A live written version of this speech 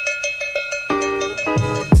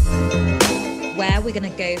where we're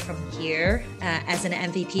going to go from here as an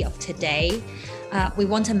MVP of today. We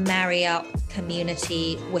want to marry up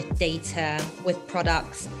community with data, with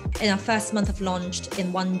products. In our first month of launch,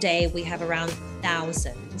 in one day, we have around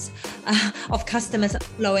thousands of customers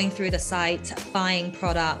flowing through the site, buying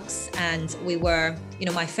products. And we were,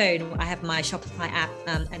 my phone, I have my Shopify app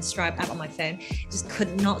and Stripe app on my phone, just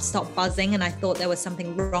could not stop buzzing. And I thought there was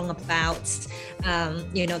something wrong about,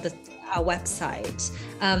 our website.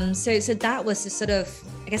 So that was the sort of,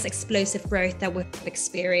 explosive growth that we've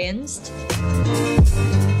experienced.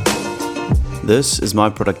 This is My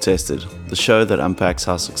Product Tested, the show that unpacks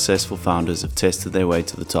how successful founders have tested their way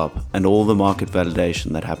to the top and all the market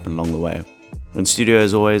validation that happened along the way. In studio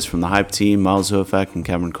as always from the Hype team, Miles Hurfak and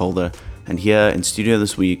Cameron Calder, and here in studio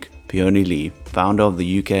this week, Peony Li, founder of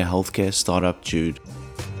the UK healthcare startup Jude.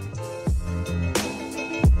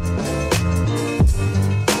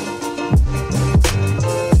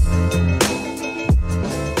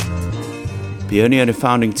 Peony and her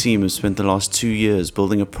founding team have spent the last 2 years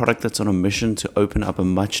building a product that's on a mission to open up a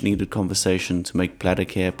much needed conversation to make bladder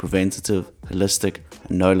care preventative, holistic,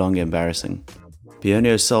 and no longer embarrassing. Peony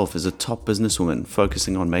herself is a top businesswoman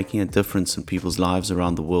focusing on making a difference in people's lives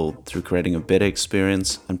around the world through creating a better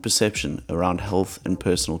experience and perception around health and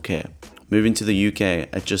personal care. Moving to the UK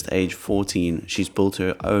at just age 14, she's built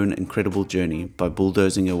her own incredible journey by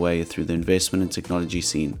bulldozing her way through the investment and technology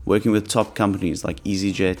scene, working with top companies like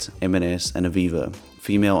EasyJet, M&S, and Aviva,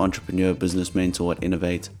 female entrepreneur business mentor at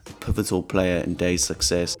Innovate, a pivotal player in Day's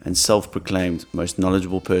success, and self-proclaimed most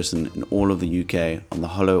knowledgeable person in all of the UK on the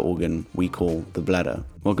hollow organ we call the bladder.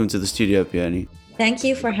 Welcome to the studio, Peony. Thank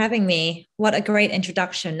you for having me. What a great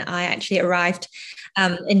introduction. I actually arrived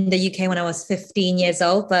in the UK when I was 15 years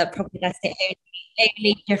old, but probably that's the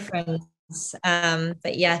only difference.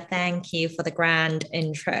 But yeah, thank you for the grand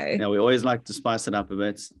intro. Yeah, we always like to spice it up a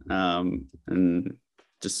bit and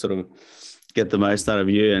just sort of get the most out of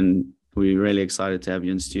you. And we're really excited to have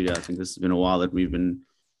you in studio. I think this has been a while that we've been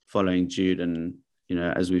following Jude. And,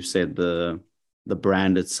 as we've said, the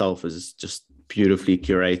brand itself is just beautifully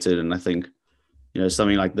curated. And I think,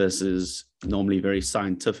 something like this is normally very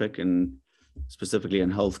scientific, and specifically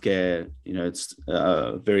in healthcare, it's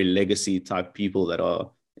very legacy type people that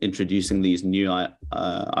are introducing these new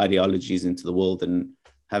ideologies into the world, and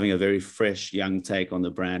having a very fresh, young take on the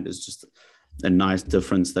brand is just a nice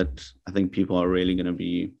difference that I think people are really going to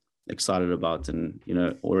be excited about. And,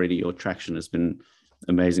 already your traction has been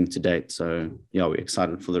amazing to date. So yeah, we're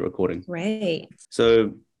excited for the recording. Great.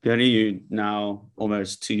 So Peony, you now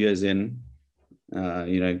almost 2 years in,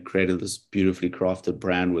 created this beautifully crafted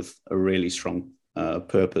brand with a really strong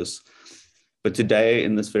purpose. But today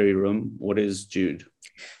in this very room, what is Jude?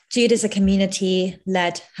 Jude is a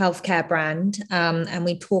community-led healthcare brand, and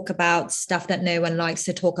we talk about stuff that no one likes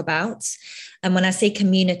to talk about. And when I say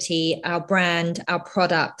community, our brand, our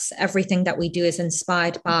products, everything that we do is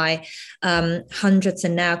inspired by hundreds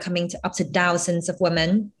and now coming to up to thousands of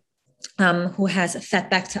women who has fed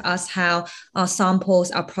back to us how our samples,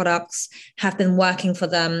 our products have been working for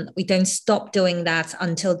them. We don't stop doing that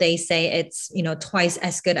until they say it's, twice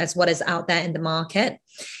as good as what is out there in the market.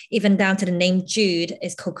 Even down to the name Jude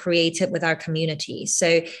is co-created with our community.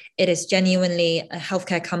 So it is genuinely a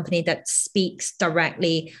healthcare company that speaks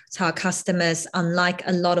directly to our customers, unlike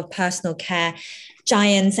a lot of personal care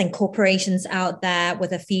giants and corporations out there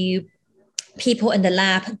with a few people in the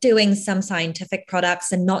lab doing some scientific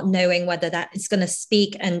products and not knowing whether that is going to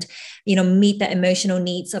speak and, meet the emotional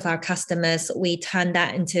needs of our customers. We turn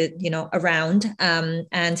that into, around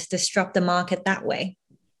and disrupt the market that way.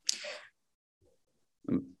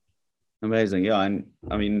 Amazing. Yeah. And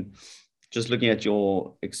I mean, just looking at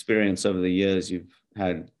your experience over the years, you've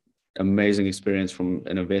had amazing experience from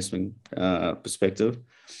an investment perspective.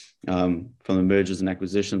 From the mergers and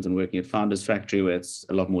acquisitions and working at Founders Factory, where it's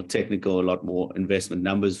a lot more technical, a lot more investment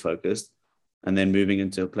numbers focused, and then moving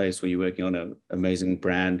into a place where you're working on an amazing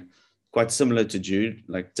brand, quite similar to Jude,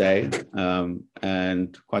 like Day,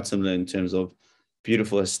 and quite similar in terms of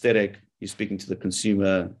beautiful aesthetic. You're speaking to the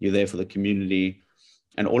consumer, you're there for the community,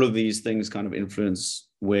 and all of these things kind of influence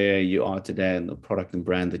where you are today and the product and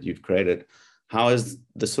brand that you've created. How has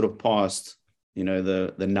the sort of past,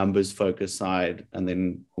 the numbers focus side, and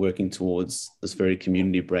then working towards this very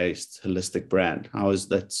community-based holistic brand, how has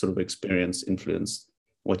that sort of experience influenced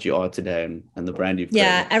what you are today and the brand you've created?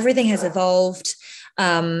 Yeah, everything has evolved.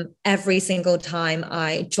 Every single time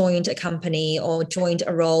I joined a company or joined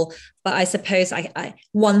a role, but I suppose I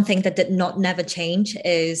one thing that did not never change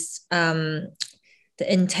is the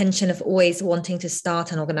intention of always wanting to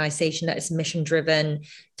start an organization that is mission driven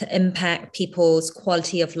to impact people's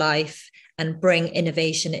quality of life and bring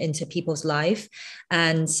innovation into people's life.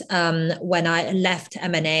 And when I left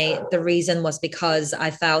M&A, the reason was because I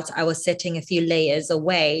felt I was sitting a few layers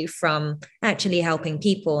away from actually helping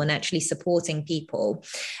people and actually supporting people.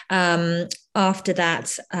 After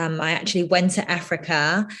that, I actually went to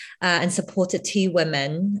Africa and supported 2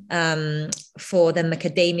 women for the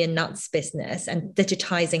macadamia nuts business and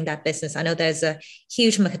digitizing that business. I know there's a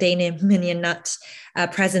huge macadamia nut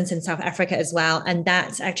presence in South Africa as well. And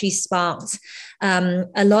that actually sparked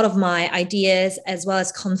a lot of my ideas as well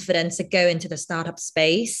as confidence to go into the startup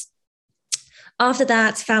space. After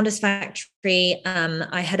that, Founders Factory,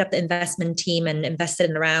 I head up the investment team and invested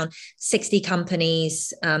in around 60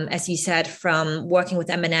 companies, as you said, from working with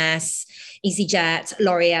M&S, EasyJet,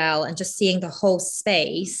 L'Oreal, and just seeing the whole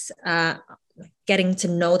space, getting to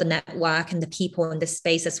know the network and the people in the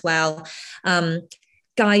space as well,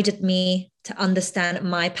 guided me to understand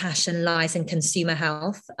my passion lies in consumer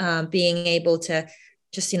health, being able to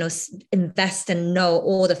just, invest and know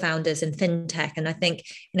all the founders in fintech. And I think,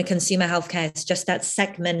 consumer healthcare is just that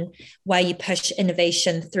segment where you push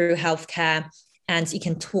innovation through healthcare and you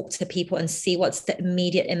can talk to people and see what's the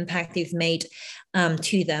immediate impact you've made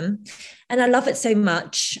to them. And I love it so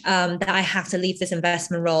much that I have to leave this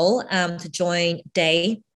investment role to join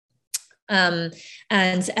Day. And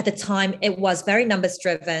at the time, it was very numbers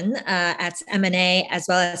driven at M&A as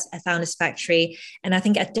well as at Founders Factory. And I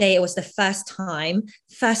think at Day, it was the first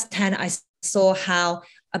 10, I saw how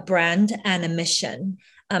a brand and a mission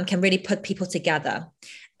can really put people together.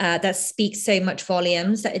 That speaks so much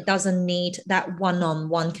volumes that it doesn't need that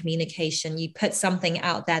one-on-one communication. You put something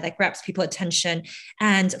out there that grabs people's attention,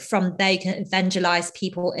 and from there you can evangelize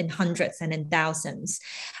people in hundreds and in thousands.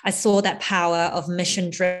 I saw that power of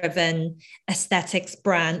mission-driven aesthetics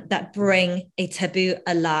brand that bring a taboo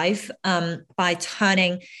alive by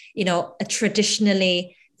turning, a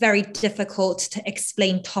traditionally very difficult to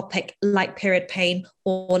explain topic like period pain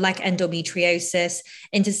or like endometriosis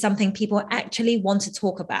into something people actually want to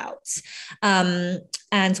talk about.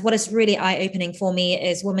 And what is really eye-opening for me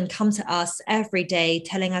is women come to us every day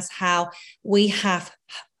telling us how we have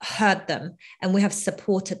heard them and we have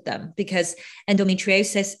supported them, because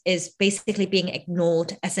endometriosis is basically being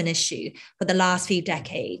ignored as an issue for the last few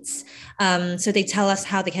decades. So they tell us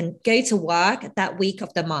how they can go to work that week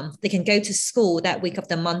of the month, they can go to school that week of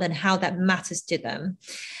the month, and how that matters to them.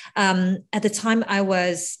 At the time, I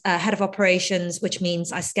was head of operations, which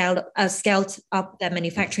means I scaled up their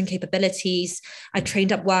manufacturing capabilities. I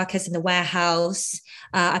trained up workers in the warehouse.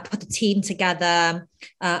 I put the team together.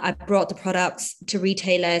 I brought the products to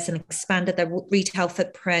retailers and expanded their retail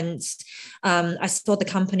footprints. I saw the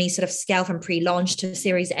company sort of scale from pre-launch to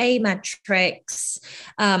Series A metrics.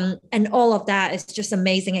 And all of that is just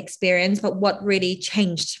amazing experience. But what really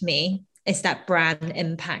changed me is that brand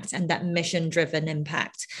impact and that mission-driven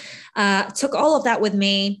impact. Took all of that with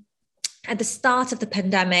me. At the start of the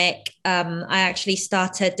pandemic, I actually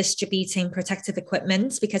started distributing protective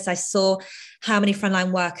equipment because I saw how many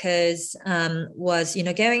frontline workers was,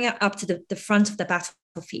 going up to the front of the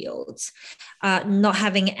battlefield, not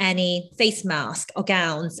having any face mask or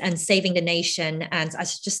gowns and saving the nation. And I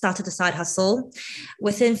just started a side hustle.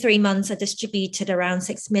 Within 3 months, I distributed around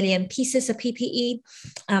 6 million pieces of PPE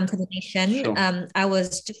for the nation. Sure. I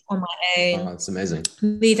was just on my own. Wow, that's amazing.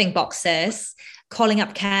 Moving boxes, calling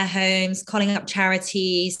up care homes, calling up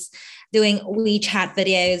charities, doing WeChat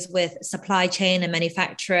videos with supply chain and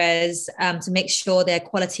manufacturers to make sure they're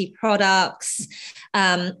quality products,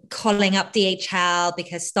 calling up DHL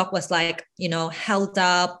because stock was held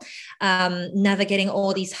up, navigating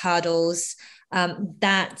all these hurdles.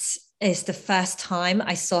 That is the first time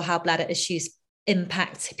I saw how bladder issues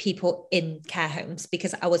impact people in care homes,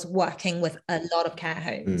 because I was working with a lot of care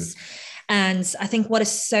homes. And I think what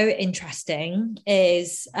is so interesting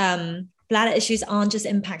is bladder issues aren't just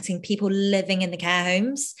impacting people living in the care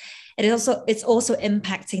homes. It's also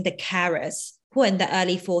impacting the carers who are in the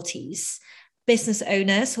early 40s, business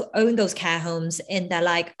owners who own those care homes in their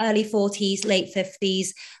early 40s, late 50s,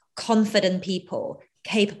 confident people,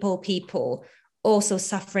 capable people, also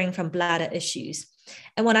suffering from bladder issues.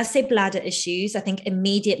 And when I say bladder issues, I think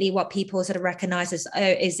immediately what people sort of recognize is,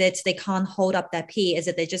 is it they can't hold up their pee? Is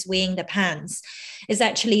it they're just weeing their pants? It's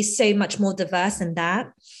actually so much more diverse than that.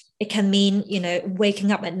 It can mean,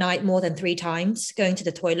 waking up at night more than 3 times, going to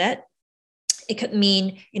the toilet. It could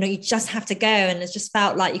mean, you just have to go and it's just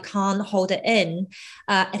felt like you can't hold it in.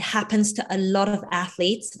 It happens to a lot of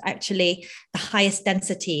athletes. Actually, the highest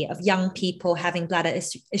density of young people having bladder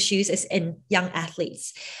issues is in young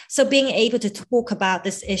athletes. So being able to talk about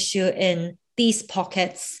this issue in these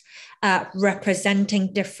pockets,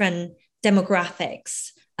 representing different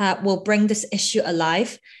demographics, will bring this issue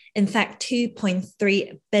alive. In fact,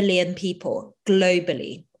 2.3 billion people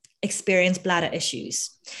globally experience bladder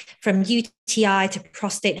issues, from UTI to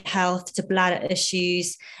prostate health to bladder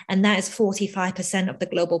issues. And that is 45% of the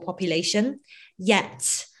global population.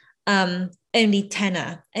 Yet, only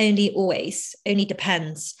tenor, only always, only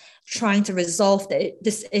depends, trying to resolve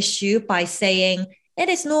this issue by saying, it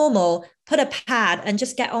is normal, put a pad and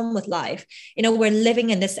just get on with life. We're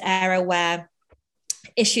living in this era where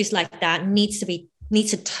issues like that need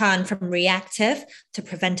to turn from reactive to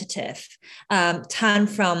preventative, turn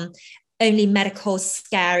from only medical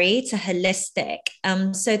scary to holistic.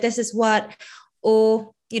 So this is what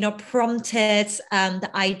all, prompted the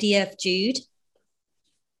idea of Jude.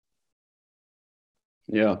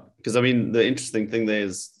 Yeah, because I mean, the interesting thing there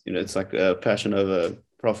is, it's like a passion over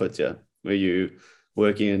profit, yeah, where you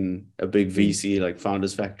working in a big VC like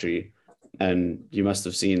Founders Factory, and you must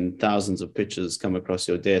have seen thousands of pitches come across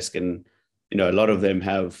your desk, and a lot of them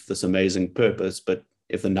have this amazing purpose, but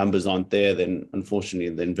if the numbers aren't there, then unfortunately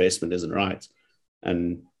the investment isn't right.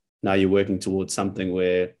 And now you're working towards something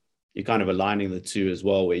where you're kind of aligning the two as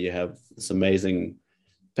well, where you have this amazing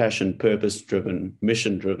passion, purpose-driven,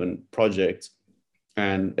 mission-driven project.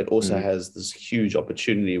 And it also has this huge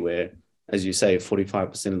opportunity where, as you say,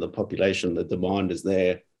 45% of the population, the demand is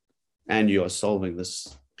there, and you are solving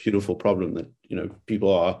this beautiful problem that,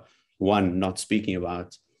 people are, one, not speaking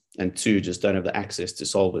about, and two, just don't have the access to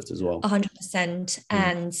solve it as well. 100%.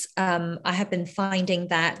 And I have been finding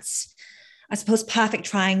that, I suppose, perfect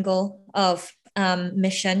triangle of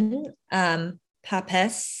mission,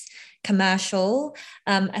 purpose, commercial,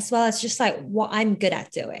 as well as just like what I'm good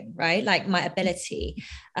at doing, right? Like my ability,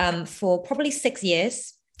 for probably 6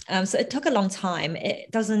 years. So it took a long time.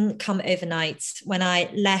 It doesn't come overnight. When I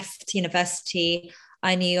left university,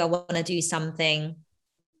 I knew I want to do something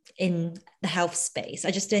in the health space.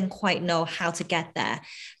 I just didn't quite know how to get there.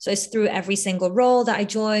 So it's through every single role that I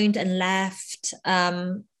joined and left,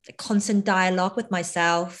 constant dialogue with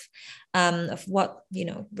myself, of what,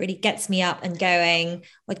 really gets me up and going,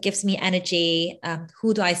 what gives me energy,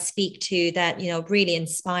 who do I speak to that, really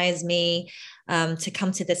inspires me to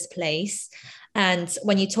come to this place. And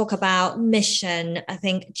when you talk about mission, I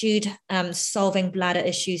think Jude, solving bladder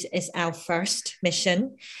issues is our first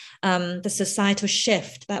mission. The societal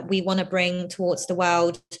shift that we want to bring towards the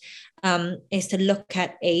world is to look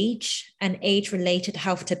at age and age-related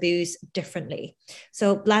health taboos differently.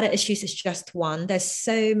 So bladder issues is just one. There's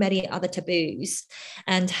so many other taboos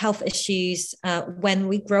and health issues. When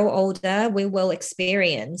we grow older, we will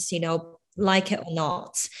experience, like it or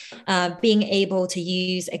not, being able to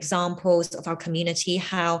use examples of our community,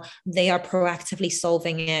 how they are proactively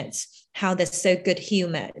solving it, how they're so good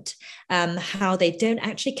humored, how they don't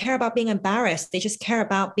actually care about being embarrassed. They just care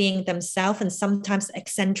about being themselves, and sometimes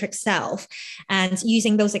eccentric self, and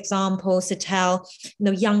using those examples to tell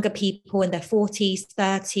younger people in their 40s,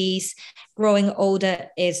 30s, growing older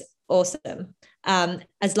is awesome,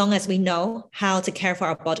 as long as we know how to care for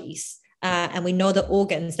our bodies. And we know the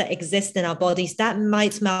organs that exist in our bodies that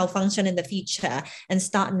might malfunction in the future, and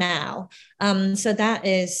start now. So that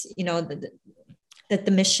is, the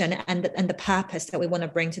mission and the purpose that we want to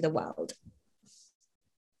bring to the world.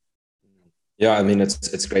 Yeah, I mean,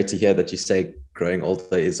 it's great to hear that you say growing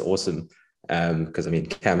older is awesome, because I mean,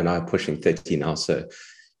 Cam and I are pushing 30 now, so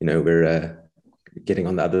we're getting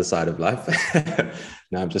on the other side of life.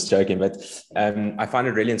 No, I'm just joking, but I find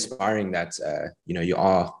it really inspiring that you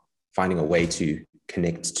are finding a way to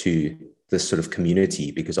connect to this sort of community,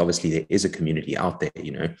 because obviously there is a community out there,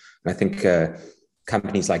 and I think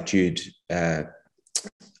companies like Jude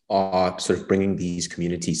are sort of bringing these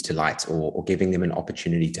communities to light, or giving them an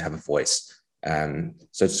opportunity to have a voice.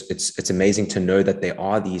 So it's amazing to know that there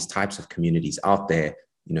are these types of communities out there.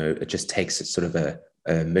 It just takes sort of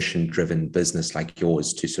a mission-driven business like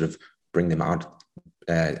yours to sort of bring them out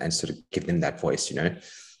and sort of give them that voice,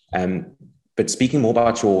 But speaking more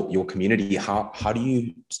about your community, how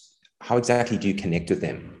exactly do you connect with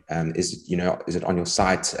them? Is it on your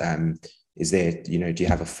site? Is there, do you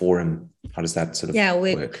have a forum? How does that sort of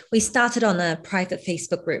work? We started on a private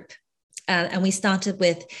Facebook group, and we started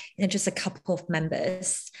with just a couple of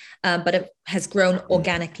members, but it has grown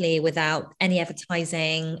organically without any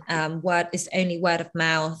advertising. Only word of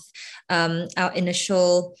mouth. Our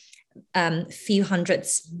initial few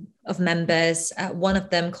hundreds of members, one of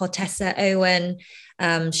them called Tessa Owen,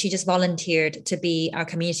 She just volunteered to be our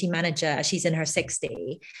community manager. She's in her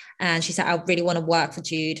 60s. And she said, I really want to work for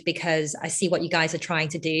Jude because I see what you guys are trying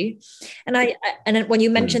to do. And when you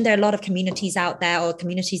mentioned there are a lot of communities out there, or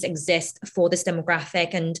communities exist for this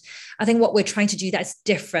demographic. And I think what we're trying to do that's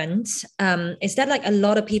different is that like a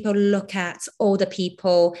lot of people look at older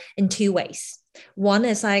people in two ways. One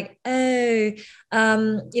is like, oh,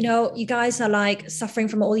 you guys are like suffering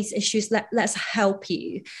from all these issues. Let's help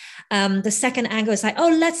you. The second angle is like, oh,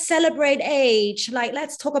 let's celebrate age. Like,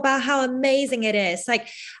 let's talk about how amazing it is. Like,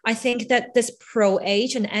 I think that this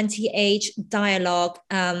pro-age and anti-age dialogue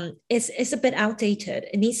is a bit outdated.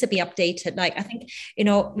 It needs to be updated. Like, I think,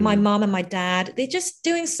 my mom and my dad, they're just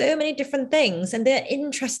doing so many different things, and they're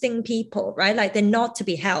interesting people, right? Like, they're not to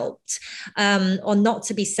be helped or not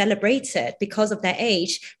to be celebrated because of their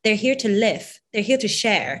age. They're here to live. They're here to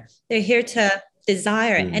share. They're here to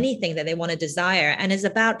desire anything that they want to desire. And it's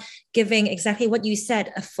about giving exactly what you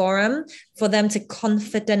said, a forum for them to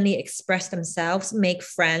confidently express themselves, make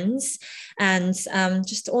friends, and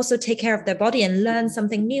just also take care of their body and learn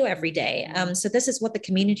something new every day. So this is what the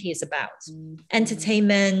community is about: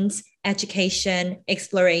 entertainment, education,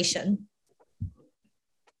 exploration.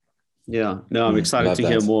 Yeah, no, I'm excited to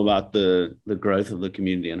hear more about the growth of the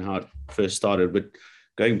community and how it first started. But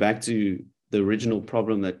going back to the original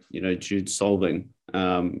problem that, Jude's solving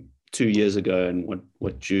 2 years ago, and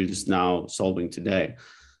what Jude is now solving today,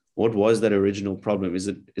 what was that original problem? Is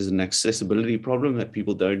it an accessibility problem that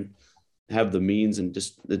people don't have the means, and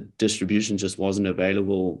just the distribution just wasn't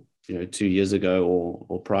available, 2 years ago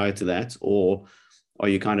or prior to that? Or are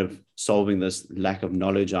you kind of solving this lack of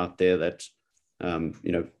knowledge out there that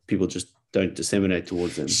people just don't disseminate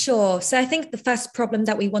towards them? Sure. So I think the first problem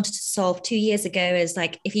that we wanted to solve 2 years ago is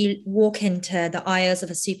like, if you walk into the aisles of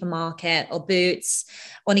a supermarket or Boots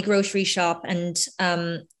or any grocery shop, and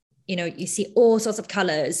you see all sorts of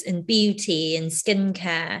colors in beauty and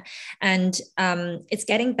skincare, and it's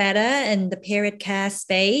getting better in the period care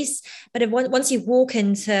space. But once you walk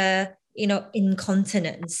into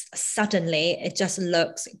incontinence, suddenly it just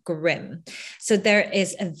looks grim. So there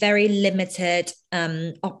is a very limited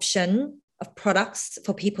option of products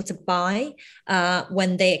for people to buy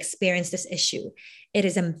when they experience this issue. It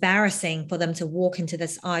is embarrassing for them to walk into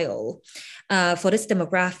this aisle. For this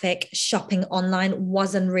demographic, shopping online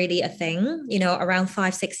wasn't really a thing, around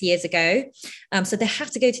 5-6 years ago. So they have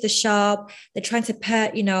to go to the shop. They're trying to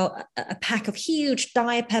put, a pack of huge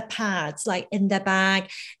diaper pads like in their bag.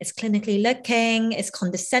 It's clinically looking, it's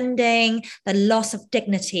condescending. The loss of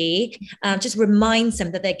dignity just reminds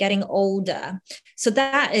them that they're getting older. So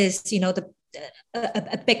that is,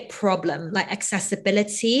 a big problem, like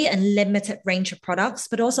accessibility and limited range of products.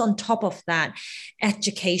 But also on top of that,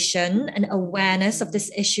 education and awareness of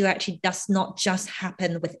this issue actually does not just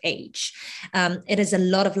happen with age. It is a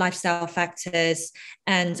lot of lifestyle factors.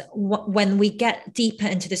 And when we get deeper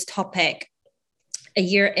into this topic, a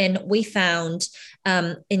year in, we found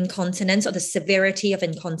incontinence, or the severity of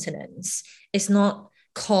incontinence, is not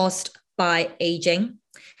caused by aging.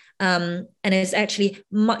 And it's actually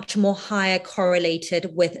much more higher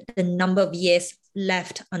correlated with the number of years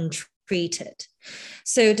left untreated.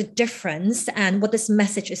 So the difference, and what this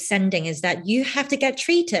message is sending, is that you have to get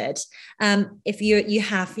treated. If you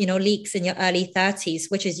have leaks in your early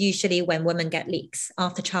 30s, which is usually when women get leaks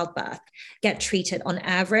after childbirth, get treated. On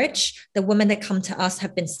average, the women that come to us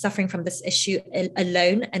have been suffering from this issue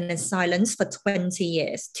alone and in silence for 20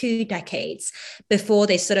 years, 2 decades, before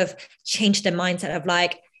they sort of change their mindset of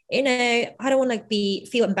like, I don't want to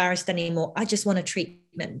feel embarrassed anymore. I just want a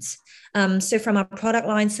treatment. So from our product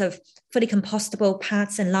lines of fully compostable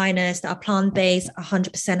pads and liners that are plant-based,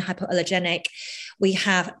 100% hypoallergenic, we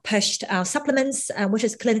have pushed our supplements, which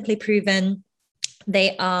is clinically proven.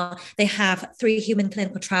 They have 3 human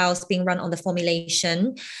clinical trials being run on the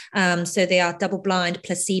formulation. So they are double-blind,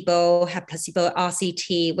 placebo, have placebo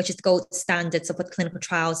RCT, which is the gold standards of what clinical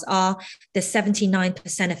trials are. They're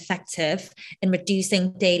 79% effective in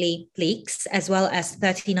reducing daily leaks, as well as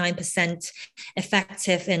 39%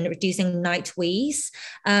 effective in reducing night wheeze.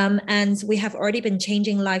 And we have already been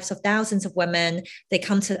changing lives of thousands of women. They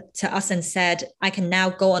come to us and said, I can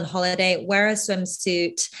now go on holiday, wear a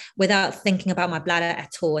swimsuit without thinking about my bladder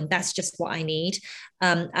at all, and that's just what I need.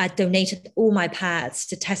 I donated all my pads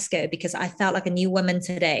to Tesco because I felt like a new woman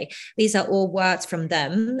today. These are all words from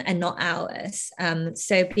them and not ours.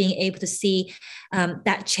 So being able to see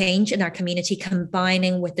that change in our community,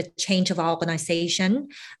 combining with the change of our organization,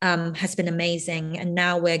 has been amazing. And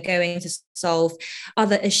now we're going to solve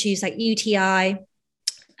other issues like UTI,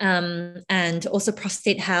 and also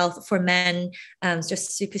prostate health for men.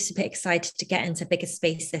 Just super, super excited to get into bigger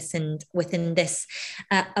spaces and within this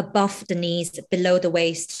above the knees, below the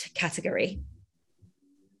waist category.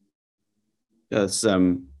 That's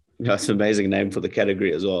that's an amazing name for the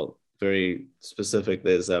category as well. Very specific.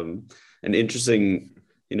 There's an interesting,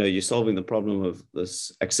 you're solving the problem of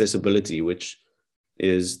this accessibility, which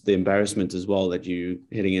is the embarrassment as well, that you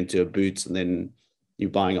heading into a Boots and then you're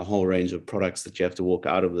buying a whole range of products that you have to walk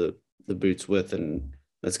out of the Boots with, and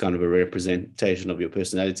that's kind of a representation of your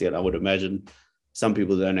personality. And I would imagine some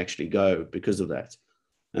people don't actually go because of that.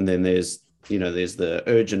 And then there's the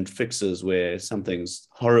urgent fixes where something's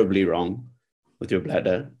horribly wrong with your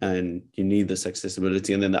bladder and you need this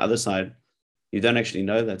accessibility. And then the other side, you don't actually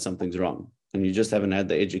know that something's wrong, and you just haven't had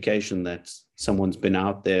the education that someone's been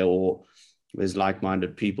out there, or there's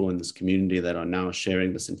like-minded people in this community that are now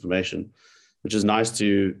sharing this information, which is nice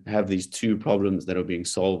to have these two problems that are being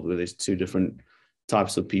solved with these two different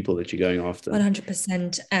types of people that you're going after.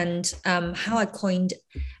 100%. And how I coined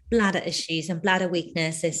bladder issues and bladder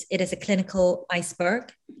weakness is it is a clinical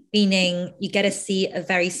iceberg, meaning you get to see a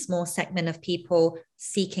very small segment of people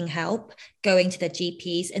seeking help, going to their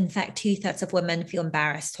GPs. In fact, 2/3 of women feel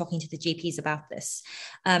embarrassed talking to the GPs about this.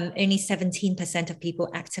 Only 17% of people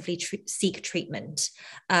actively seek treatment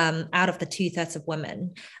out of the 2/3 of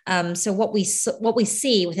women. So what we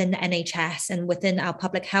see within the NHS and within our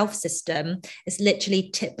public health system is literally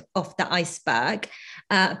tip of the iceberg.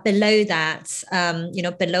 Below that,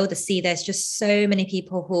 below the sea, there's just so many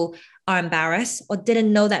people who are embarrassed or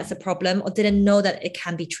didn't know that's a problem or didn't know that it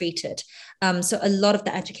can be treated. So a lot of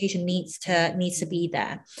the education needs to be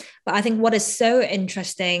there. But I think what is so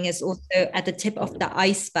interesting is also at the tip of the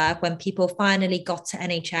iceberg, when people finally got to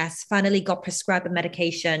NHS, finally got prescribed a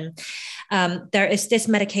medication, there is this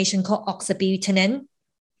medication called oxybutynin.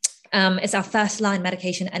 It's our first line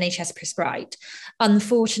medication NHS prescribed.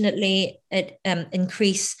 Unfortunately, it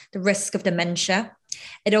increased the risk of dementia.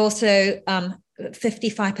 It also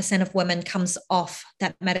 55% of women comes off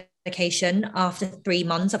that medication after 3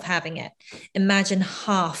 months of having it. Imagine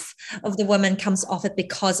half of the women comes off it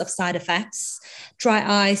because of side effects, dry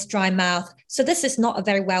eyes, dry mouth. So this is not a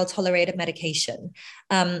very well tolerated medication.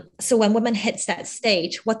 So when women hits that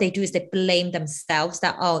stage, what they do is they blame themselves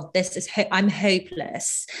that, I'm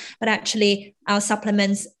hopeless. But actually our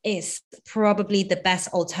supplements is probably the best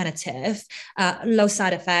alternative, low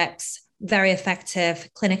side effects, very effective,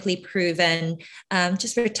 clinically proven,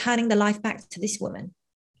 just returning the life back to this woman.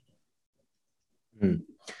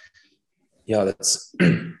 Yeah, that's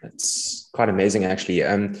quite amazing, actually.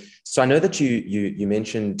 So I know that you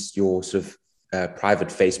mentioned your sort of private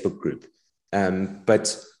Facebook group,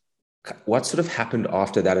 but what sort of happened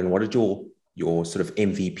after that, and what did your sort of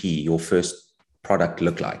MVP, your first product,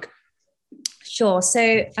 look like? Sure.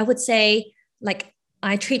 So I would say,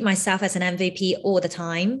 I treat myself as an MVP all the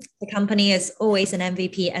time. The company is always an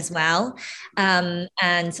MVP as well.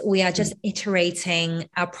 And we are just iterating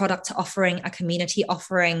our product offering, our community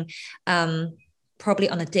offering, probably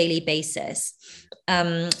on a daily basis.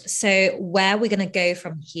 So where we're going to go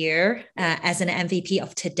from here as an MVP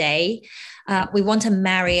of today, we want to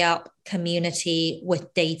marry up community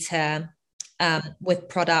with data, with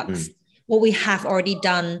products. What we have already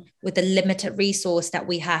done with the limited resource that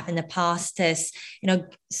we have in the past is,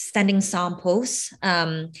 sending samples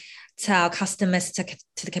to our customers,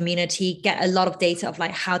 to the community, get a lot of data of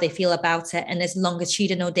how they feel about it. And there's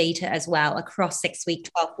longitudinal data as well across 6 weeks,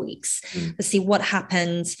 12 weeks to see what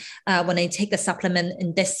happens when they take the supplement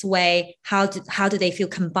in this way. How do they feel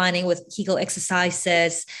combining with Kegel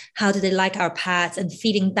exercises? How do they like our pads, and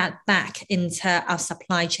feeding that back into our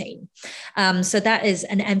supply chain? So that is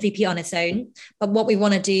an MVP on its own. But what we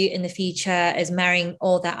want to do in the future is marrying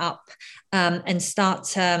all that up and start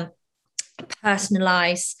to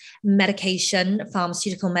personalize medication,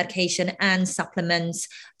 pharmaceutical medication and supplements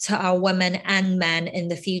to our women and men in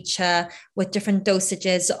the future, with different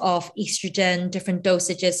dosages of estrogen, different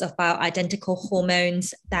dosages of bioidentical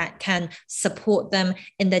hormones that can support them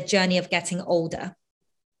in their journey of getting older.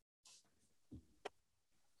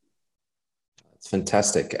 That's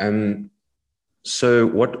fantastic. So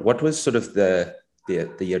what was sort of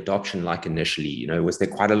the adoption like initially? Was there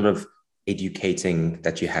quite a lot of educating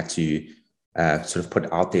that you had to sort of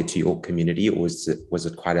put out there to your community, or was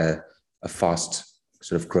it quite a fast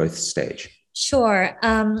sort of growth stage? Sure.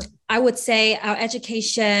 I would say our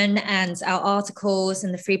education and our articles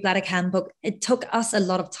in the Free Bladder Handbook, it took us a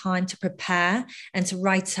lot of time to prepare and to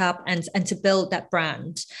write up and to build that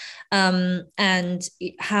brand. and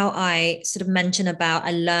how I sort of mentioned about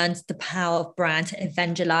I learned the power of brand to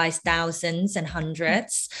evangelize thousands and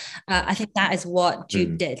hundreds. I think that is what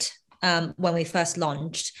Jude did. When we first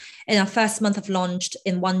launched. In our first month of launch,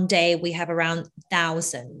 in one day, we have around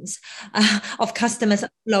thousands of customers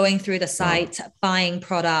flowing through the site, buying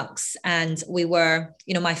products. And we were,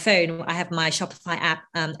 my phone, I have my Shopify app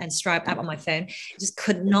and Stripe app on my phone, just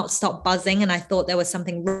could not stop buzzing. And I thought there was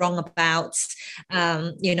something wrong about,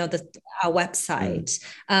 our website.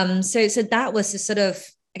 So that was the sort of,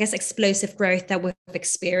 I guess, explosive growth that we've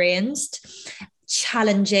experienced.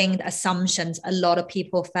 Challenging the assumptions. A lot of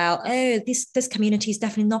people felt, oh, this community is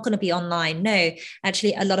definitely not going to be online. No,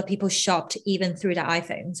 actually, a lot of people shopped even through their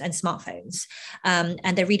iPhones and smartphones,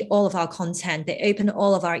 and they read all of our content. They open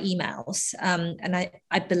all of our emails, and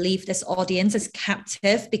I believe this audience is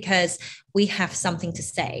captive because we have something to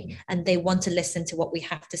say, and they want to listen to what we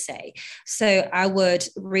have to say. So I would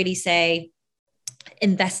really say,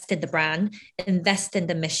 invest in the brand, invest in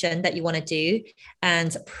the mission that you want to do,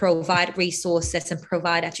 and provide resources and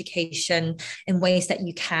provide education in ways that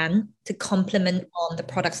you can to complement on the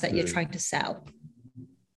products that you're trying to sell.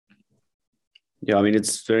 Yeah, I mean,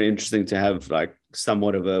 it's very interesting to have like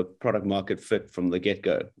somewhat of a product market fit from the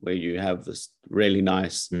get-go, where you have this really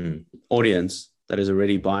nice audience that is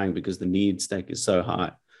already buying because the need stack is so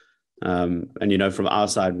high. And, from our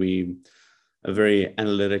side, we a very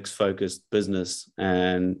analytics focused business,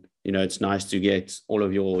 and it's nice to get all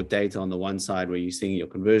of your data on the one side where you're seeing your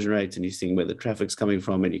conversion rates and you're seeing where the traffic's coming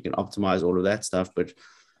from, and you can optimize all of that stuff. But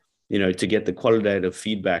to get the qualitative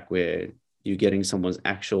feedback where you're getting someone's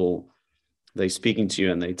they're speaking to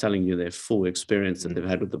you and they're telling you their full experience that they've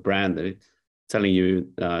had with the brand, they're telling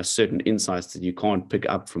you certain insights that you can't pick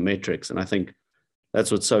up from metrics. And I think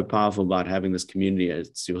that's what's so powerful about having this community.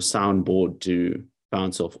 It's your soundboard to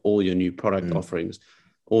bounce off all your new product offerings,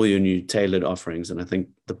 all your new tailored offerings. And I think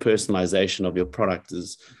the personalization of your product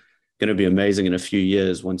is going to be amazing in a few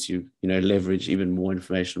years once you leverage even more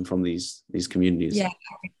information from these communities. Yeah.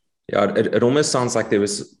 It almost sounds like there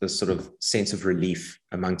was this sort of sense of relief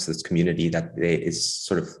amongst this community, that there is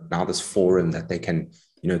sort of now this forum that they can,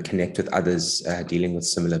 connect with others dealing with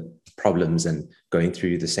similar problems and going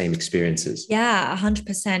through the same experiences. Yeah,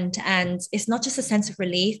 100%. And it's not just a sense of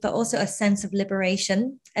relief, but also a sense of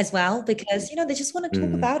liberation as well, because, they just want to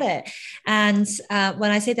talk about it. And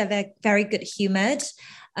when I say that they're very good humored,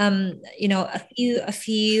 a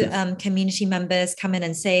few community members come in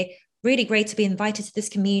and say, really great to be invited to this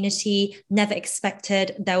community. Never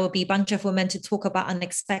expected there will be a bunch of women to talk about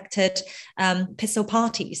unexpected pistol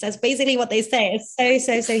parties. That's basically what they say.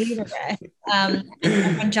 It's so humorous.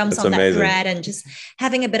 Everyone jumps on that thread and just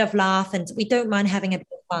having a bit of laugh. And we don't mind having a bit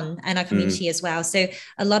of fun in our community as well. So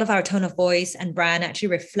a lot of our tone of voice and brand actually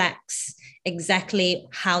reflects exactly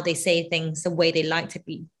how they say things, the way they like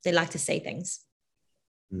to say things.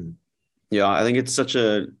 Yeah, I think it's such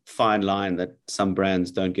a fine line that some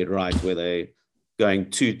brands don't get right, where they're going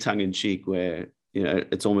too tongue-in-cheek, where,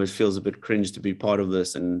 it almost feels a bit cringe to be part of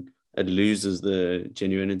this, and it loses the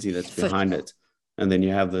genuinity that's behind it. And then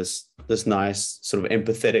you have this nice sort of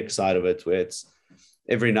empathetic side of it, where it's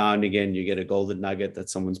every now and again you get a golden nugget that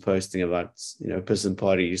someone's posting about, piston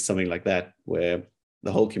parties, something like that, where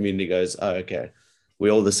the whole community goes, oh, okay,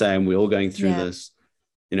 we're all the same. We're all going through this.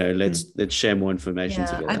 Let's share more information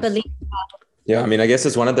together. I believe. Yeah, I mean, I guess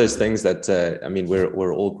it's one of those things that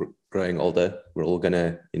we're all growing older. We're all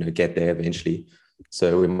gonna get there eventually,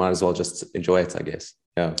 so we might as well just enjoy it, I guess.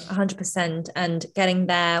 Yeah, 100%, and getting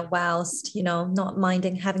there whilst not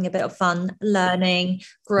minding having a bit of fun, learning,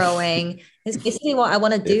 growing. It's basically what I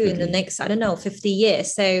want to do in the next 50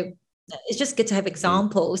 years. So it's just good to have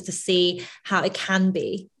examples to see how it can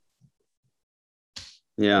be.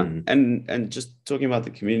 Yeah. And just talking about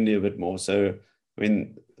the community a bit more. So, I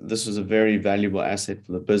mean, this was a very valuable asset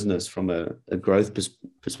for the business from a growth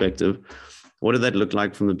perspective. What did that look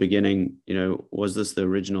like from the beginning? Was this the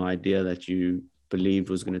original idea that you believed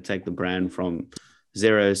was going to take the brand from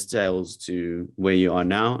zero sales to where you are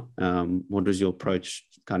now? What was your approach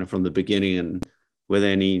kind of from the beginning? And were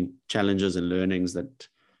there any challenges and learnings that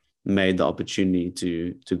made the opportunity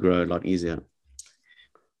to grow a lot easier?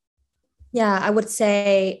 Yeah, I would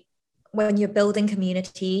say when you're building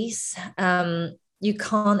communities, you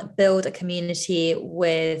can't build a community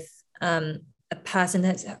with a person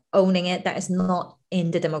that's owning it that is not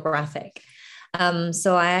in the demographic.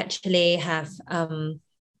 So I actually have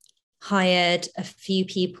hired a few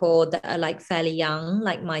people that are like fairly young,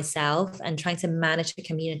 like myself, and trying to manage the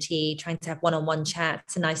community, trying to have one-on-one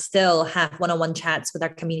chats. And I still have one-on-one chats with our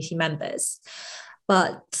community members.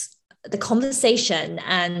 But the conversation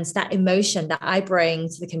and that emotion that I bring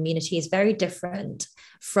to the community is very different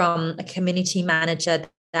from a community manager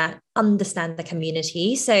that understand the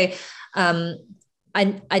community. So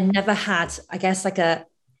I never had, I guess, like a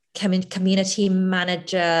community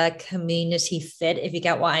manager community fit, if you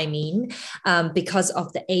get what I mean, because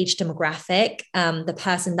of the age demographic, the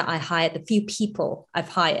person that I hired, the few people I've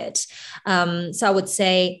hired. So I would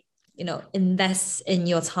say, invest in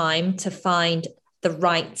your time to find the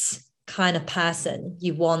right kind of person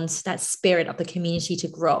you want that spirit of the community to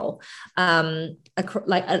grow.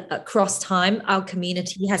 Across time, our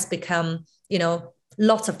community has become,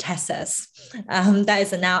 lots of Tessas. That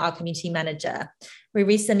is now our community manager. We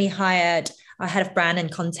recently hired our head of brand and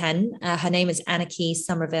content. Her name is Anarchy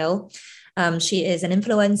Somerville. She is an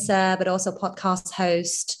influencer, but also podcast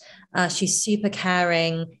host. She's super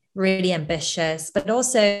caring, really ambitious, but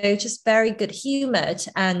also just very good humored.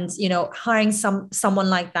 And, hiring someone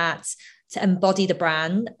like that to embody the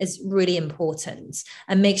brand is really important,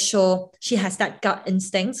 and make sure she has that gut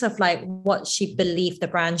instinct of like what she believes the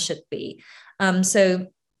brand should be. So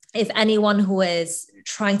if anyone who is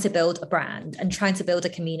trying to build a brand and trying to build a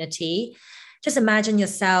community, just imagine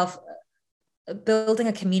yourself building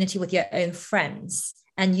a community with your own friends,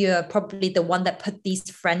 and you're probably the one that put these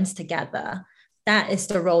friends together. That is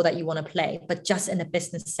the role that you want to play, but just in a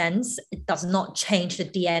business sense. It does not change the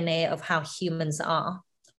DNA of how humans are,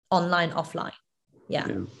 online, offline. Yeah.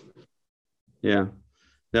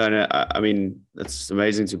 No, I mean, it's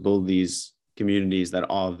amazing to build these communities that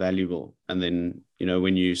are valuable. And then,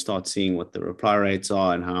 when you start seeing what the reply rates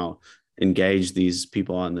are and how engaged these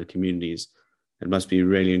people are in the communities, it must be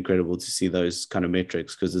really incredible to see those kind of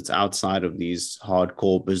metrics, because it's outside of these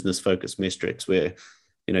hardcore business focused metrics where,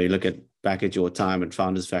 you look back at your time at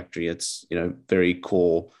Founders Factory, it's, very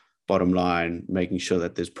core bottom line, making sure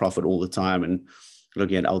that there's profit all the time and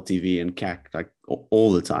looking at LTV and CAC like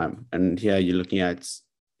all the time. And here you're looking at,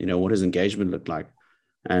 what does engagement look like?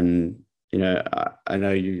 And, I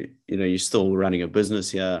know you're still running a business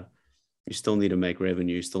here. You still need to make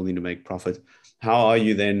revenue, you still need to make profit. How are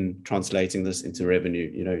you then translating this into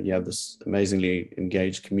revenue? You have this amazingly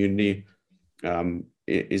engaged community.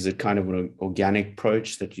 Is it kind of an organic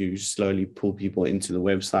approach that you slowly pull people into the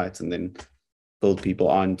website and then build people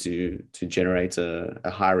on to generate a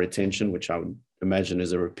higher retention, which I would imagine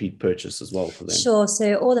is a repeat purchase as well for them? Sure.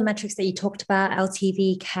 So all the metrics that you talked about,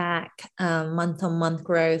 LTV, CAC, month-on-month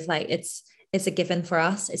growth, like it's a given for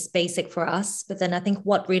us. It's basic for us. But then I think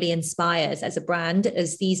what really inspires as a brand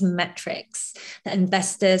is these metrics that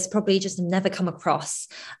investors probably just never come across,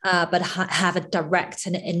 but have a direct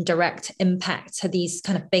and indirect impact to these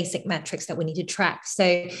kind of basic metrics that we need to track.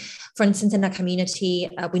 So for instance, in our community,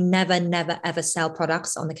 we never, ever sell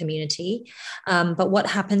products on the community. But what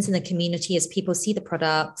happens in the community is people see the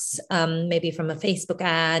products, maybe from a Facebook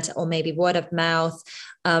ad or maybe word of mouth.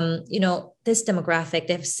 This demographic,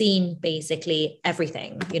 they've seen basically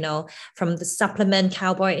everything, from the supplement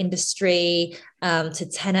cowboy industry to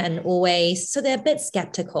Tenor and Always. So they're a bit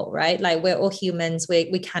skeptical, right? Like we're all humans.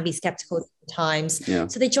 We can be skeptical sometimes. Yeah.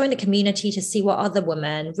 So they join the community to see what other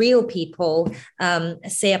women, real people,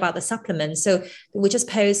 say about the supplements. So we just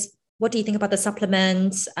post, what do you think about the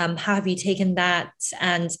supplements? How have you taken that?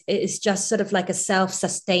 And it's just sort of like a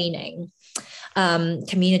self-sustaining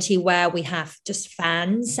community where we have just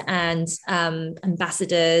fans and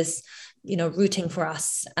ambassadors, rooting for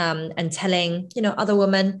us, and telling, other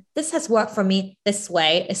women, this has worked for me this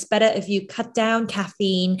way. It's better if you cut down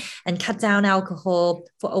caffeine and cut down alcohol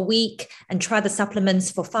for a week and try the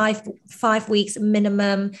supplements for five weeks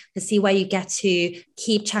minimum to see where you get to.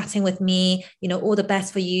 Keep chatting with me, all the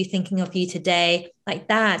best for you, thinking of you today. Like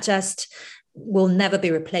that just will never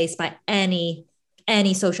be replaced by any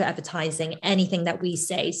social advertising, anything that we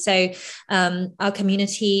say. So our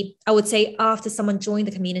community, I would say after someone joined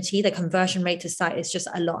the community, the conversion rate to site is just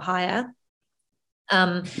a lot higher.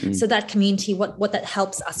 So that community, what that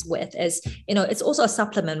helps us with is, it's also a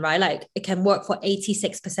supplement, right? Like it can work for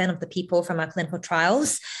 86% of the people from our clinical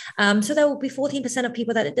trials. So there will be 14% of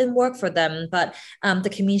people that it didn't work for them, but the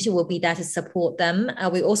community will be there to support them.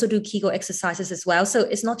 We also do Kegel exercises as well. So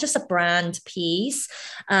it's not just a brand piece,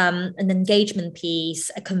 an engagement piece,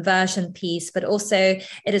 a conversion piece, but also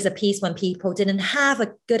it is a piece when people didn't have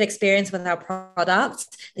a good experience with our products,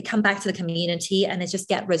 they come back to the community and it just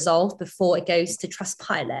get resolved before it goes to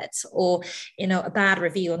Trustpilot or a bad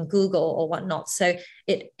review on Google or whatnot. So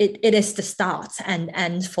it is the start and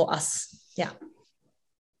end for us.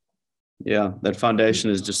 Yeah, that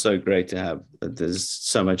foundation is just so great to have. There's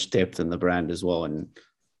so much depth in the brand as well, and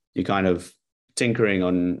you're kind of tinkering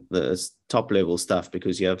on the top level stuff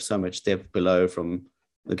because you have so much depth below, from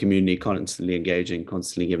the community, constantly engaging,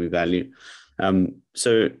 constantly giving value.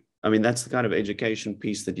 So, I mean, that's the kind of education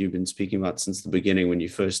piece that you've been speaking about since the beginning when you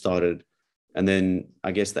first started. And then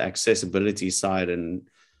I guess the accessibility side and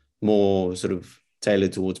more sort of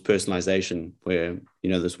tailored towards personalization, where,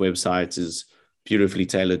 this website is beautifully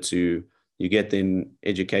tailored to, you get then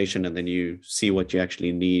education and then you see what you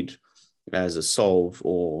actually need as a solve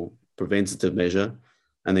or preventative measure.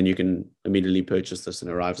 And then you can immediately purchase this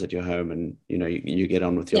and arrives at your home, and, you get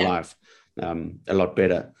on with your life a lot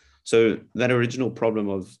better. So that original problem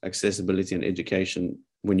of accessibility and education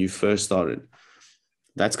when you first started,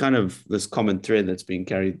 that's kind of this common thread that's being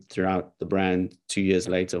carried throughout the brand 2 years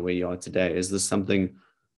later where you are today. Is this something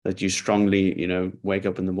that you strongly, wake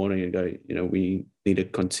up in the morning and go, we need to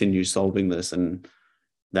continue solving this? And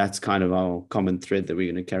that's kind of our common thread that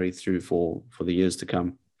we're going to carry through for the years to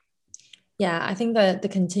come. Yeah, I think the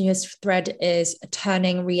continuous thread is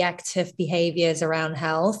turning reactive behaviors around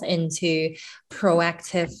health into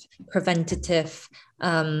proactive, preventative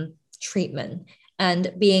treatment,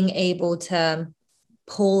 and being able to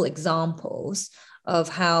pull examples of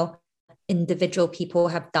how individual people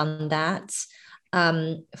have done that.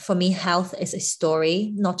 For me, health is a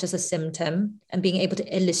story, not just a symptom, and being able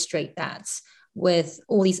to illustrate that with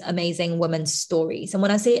all these amazing women's stories. And when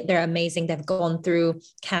I say they're amazing, they've gone through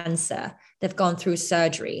cancer, they've gone through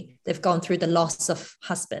surgery, they've gone through the loss of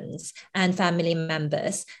husbands and family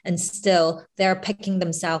members, and still they're picking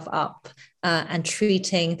themselves up and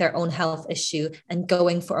treating their own health issue and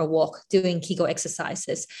going for a walk, doing Kegel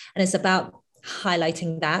exercises. And it's about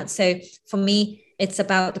highlighting that. So for me, it's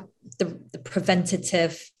about the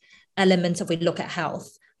preventative elements of we look at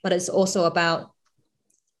health, but it's also about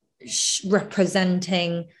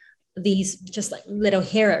representing these just like little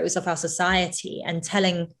heroes of our society and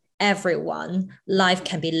telling everyone life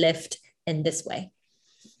can be lived in this way.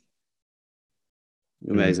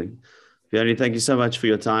 Amazing. Peony, thank you so much for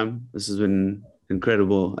your time. This has been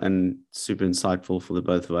incredible and super insightful for the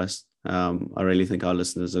both of us. I really think our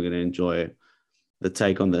listeners are going to enjoy the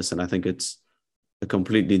take on this. And I think it's a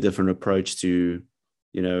completely different approach to,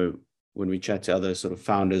 when we chat to other sort of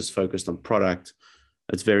founders focused on product,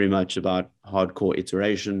 it's very much about hardcore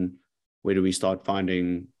iteration. Where do we start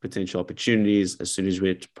finding potential opportunities as soon as we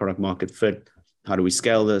hit product market fit? How do we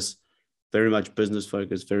scale this? Very much business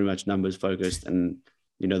focused, very much numbers focused. And,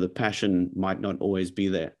 the passion might not always be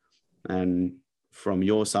there. And from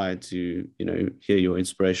your side to, hear your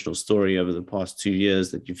inspirational story over the past 2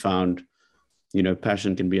 years that you found,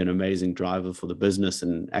 passion can be an amazing driver for the business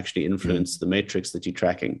and actually influence the metrics that you're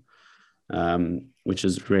tracking. Which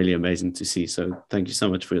is really amazing to see. So thank you so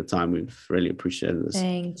much for your time. We've really appreciated this.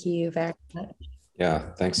 Thank you very much.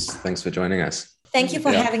 Yeah, thanks for joining us. Thank you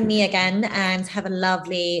for having me again, and have a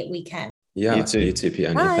lovely weekend. Yeah, you too,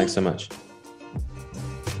 Peony. Thanks so much.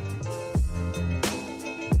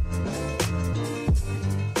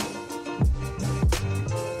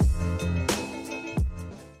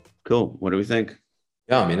 Cool. What do we think?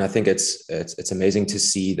 Yeah, I mean, I think it's amazing to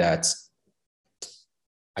see that,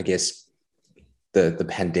 I guess, the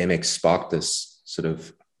pandemic sparked this sort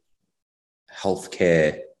of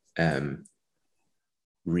healthcare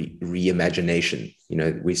reimagination.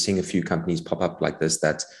 We're seeing a few companies pop up like this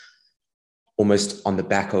that almost on the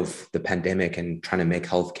back of the pandemic and trying to make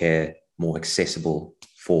healthcare more accessible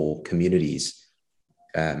for communities.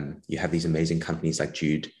 You have these amazing companies like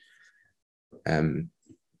Jude,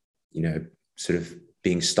 sort of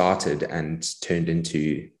being started and turned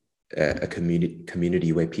into a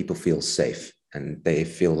community where people feel safe and they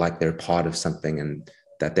feel like they're part of something, and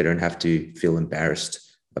that they don't have to feel embarrassed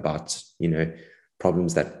about,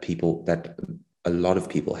 problems that a lot of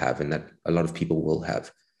people have and that a lot of people will have.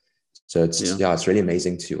 So it's really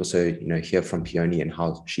amazing to also, hear from Peony and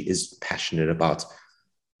how she is passionate about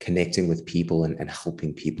connecting with people and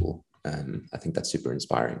helping people. I think that's super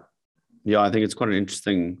inspiring. Yeah, I think it's quite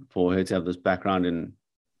interesting for her to have this background in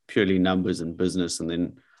purely numbers and business, and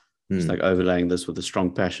then just like overlaying this with a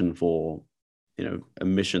strong passion for, a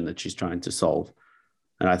mission that she's trying to solve.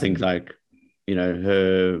 And I think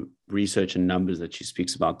her research and numbers that she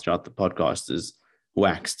speaks about throughout the podcast is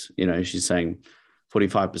waxed. She's saying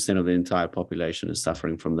 45% of the entire population is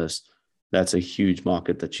suffering from this. That's a huge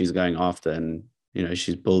market that she's going after. And,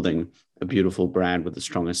 she's building a beautiful brand with a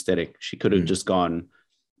strong aesthetic. She could have just gone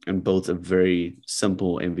and built a very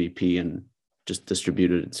simple MVP and just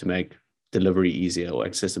distributed it to make delivery easier or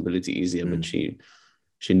accessibility easier. But she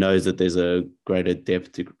knows that there's a greater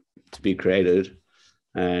depth to be created,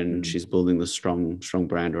 and she's building this strong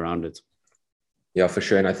brand around it. Yeah, for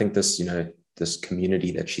sure. And I think this, this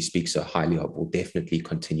community that she speaks so highly of will definitely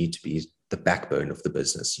continue to be the backbone of the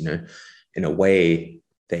business. In a way,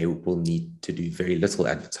 they will need to do very little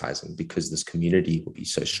advertising, because this community will be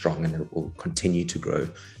so strong and it will continue to grow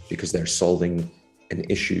because they're solving an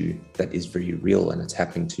issue that is very real and it's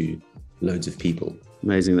happening to loads of people.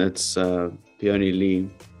 Amazing. That's Peony Li,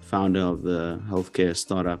 founder of the healthcare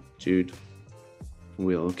startup Jude.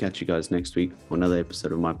 We'll catch you guys next week for another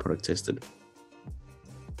episode of My Product Tested.